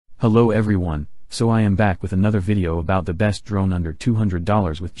Hello everyone, so I am back with another video about the best drone under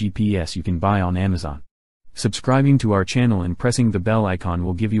 $200 with GPS you can buy on Amazon. Subscribing to our channel and pressing the bell icon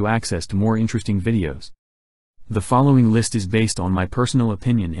will give you access to more interesting videos. The following list is based on my personal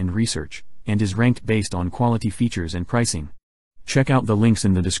opinion and research, and is ranked based on quality features and pricing. Check out the links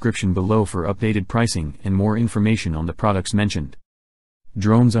in the description below for updated pricing and more information on the products mentioned.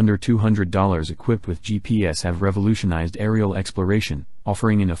 Drones under $200 equipped with GPS have revolutionized aerial exploration,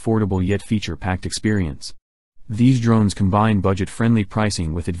 offering an affordable yet feature-packed experience. These drones combine budget-friendly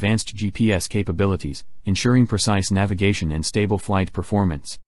pricing with advanced GPS capabilities, ensuring precise navigation and stable flight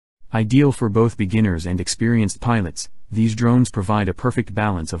performance. Ideal for both beginners and experienced pilots, these drones provide a perfect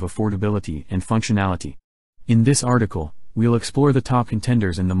balance of affordability and functionality. In this article, we'll explore the top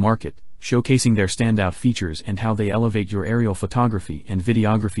contenders in the market, showcasing their standout features and how they elevate your aerial photography and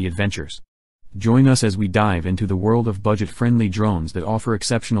videography adventures. Join us as we dive into the world of budget-friendly drones that offer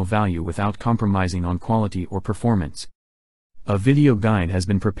exceptional value without compromising on quality or performance. A video guide has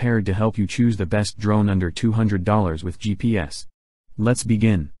been prepared to help you choose the best drone under $200 with GPS. Let's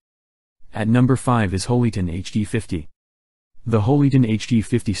begin. At number 5 is Holyton HD50. The Holyton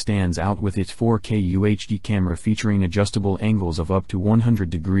HD50 stands out with its 4K UHD camera featuring adjustable angles of up to 100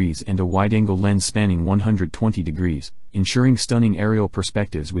 degrees and a wide-angle lens spanning 120 degrees, ensuring stunning aerial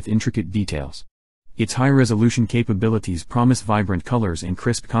perspectives with intricate details. Its high-resolution capabilities promise vibrant colors and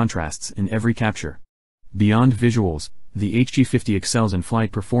crisp contrasts in every capture. Beyond visuals, the HD50 excels in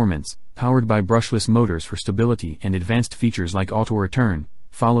flight performance, powered by brushless motors for stability and advanced features like auto-return,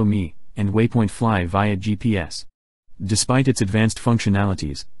 follow me, and waypoint fly via GPS. Despite its advanced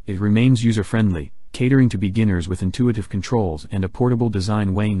functionalities, it remains user-friendly, catering to beginners with intuitive controls and a portable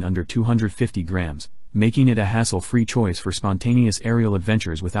design weighing under 250 grams, making it a hassle-free choice for spontaneous aerial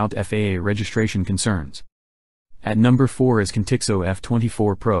adventures without FAA registration concerns. At number 4 is Contexo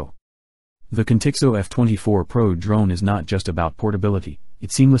F24 Pro. The Contexo F24 Pro drone is not just about portability, it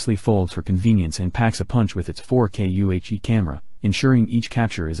seamlessly folds for convenience and packs a punch with its 4K UHD camera, ensuring each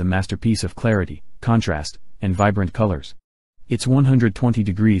capture is a masterpiece of clarity, contrast, and vibrant colors. Its 120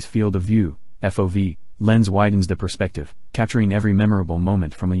 degrees field of view, FOV, lens widens the perspective, capturing every memorable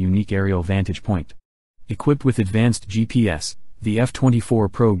moment from a unique aerial vantage point. Equipped with advanced GPS, the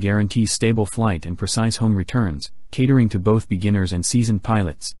F24 Pro guarantees stable flight and precise home returns, catering to both beginners and seasoned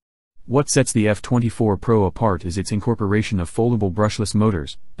pilots. What sets the F24 Pro apart is its incorporation of foldable brushless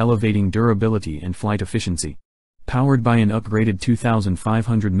motors, elevating durability and flight efficiency. Powered by an upgraded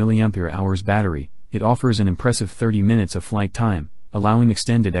 2,500 mAh battery, it offers an impressive 30 minutes of flight time, allowing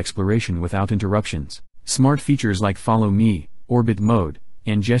extended exploration without interruptions. Smart features like Follow Me, Orbit Mode,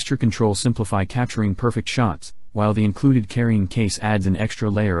 and Gesture Control simplify capturing perfect shots, while the included carrying case adds an extra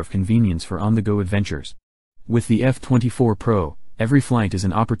layer of convenience for on-the-go adventures. With the F24 Pro, every flight is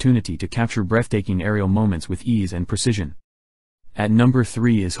an opportunity to capture breathtaking aerial moments with ease and precision. At number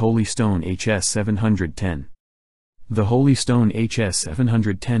 3 is Holystone HS710. The Holystone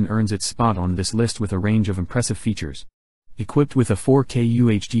HS710 earns its spot on this list with a range of impressive features. Equipped with a 4K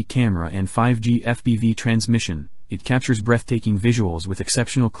UHD camera and 5G FPV transmission, it captures breathtaking visuals with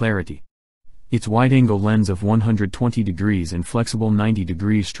exceptional clarity. Its wide-angle lens of 120 degrees and flexible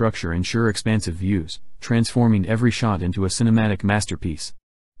 90-degree structure ensure expansive views, transforming every shot into a cinematic masterpiece.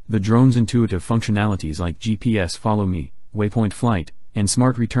 The drone's intuitive functionalities like GPS Follow Me, Waypoint Flight, and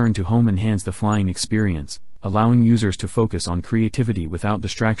Smart Return to Home enhance the flying experience, allowing users to focus on creativity without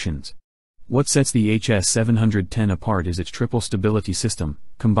distractions. What sets the HS710 apart is its triple stability system,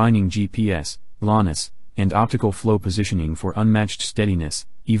 combining GPS, GLONASS, and optical flow positioning for unmatched steadiness,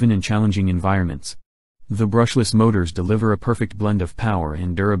 even in challenging environments. The brushless motors deliver a perfect blend of power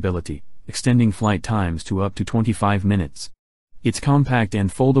and durability, extending flight times to up to 25 minutes. Its compact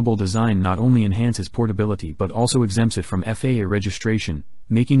and foldable design not only enhances portability but also exempts it from FAA registration,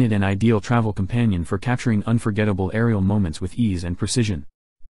 making it an ideal travel companion for capturing unforgettable aerial moments with ease and precision.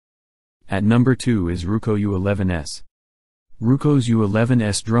 At number 2 is Ruco U11S. Ruco's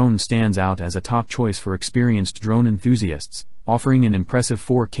U11S drone stands out as a top choice for experienced drone enthusiasts, offering an impressive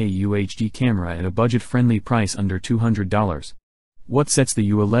 4K UHD camera at a budget-friendly price under $200. What sets the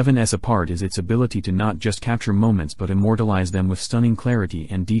U11S apart is its ability to not just capture moments but immortalize them with stunning clarity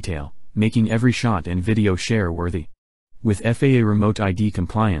and detail, making every shot and video share-worthy. With FAA Remote ID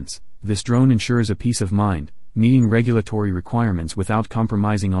compliance, this drone ensures a peace of mind, meeting regulatory requirements without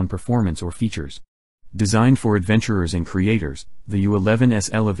compromising on performance or features. Designed for adventurers and creators, the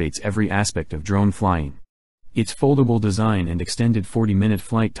U11S elevates every aspect of drone flying. Its foldable design and extended 40-minute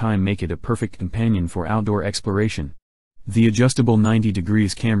flight time make it a perfect companion for outdoor exploration. The adjustable 90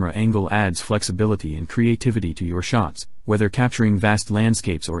 degrees camera angle adds flexibility and creativity to your shots, whether capturing vast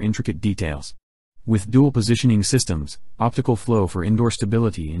landscapes or intricate details. With dual positioning systems, optical flow for indoor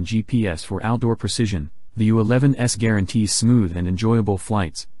stability and GPS for outdoor precision, the U11S guarantees smooth and enjoyable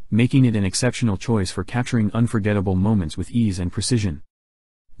flights, making it an exceptional choice for capturing unforgettable moments with ease and precision.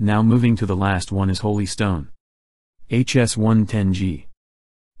 Now moving to the last one is Holy Stone HS110G.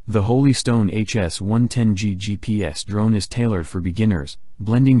 The Holy Stone HS110G GPS drone is tailored for beginners,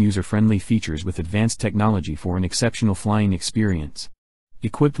 blending user-friendly features with advanced technology for an exceptional flying experience.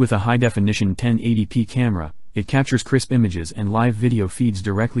 Equipped with a high-definition 1080p camera, it captures crisp images and live video feeds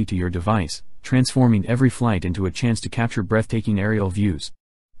directly to your device, transforming every flight into a chance to capture breathtaking aerial views.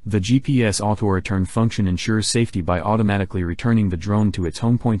 The GPS auto-return function ensures safety by automatically returning the drone to its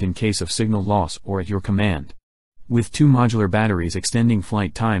home point in case of signal loss or at your command. With 2 modular batteries extending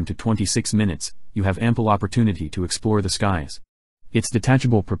flight time to 26 minutes, you have ample opportunity to explore the skies. Its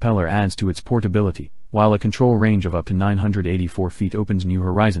detachable propeller adds to its portability, while a control range of up to 984 feet opens new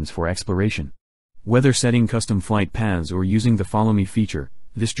horizons for exploration. Whether setting custom flight paths or using the Follow Me feature,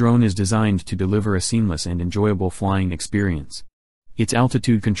 this drone is designed to deliver a seamless and enjoyable flying experience. Its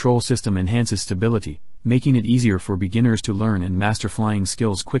altitude control system enhances stability, making it easier for beginners to learn and master flying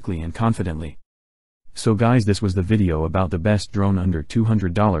skills quickly and confidently. So guys, this was the video about the best drone under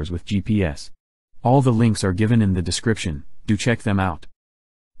 $200 with GPS. All the links are given in the description, do check them out.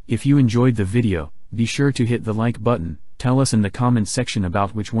 If you enjoyed the video, be sure to hit the like button, tell us in the comments section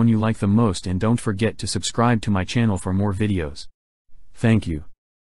about which one you like the most, and don't forget to subscribe to my channel for more videos. Thank you.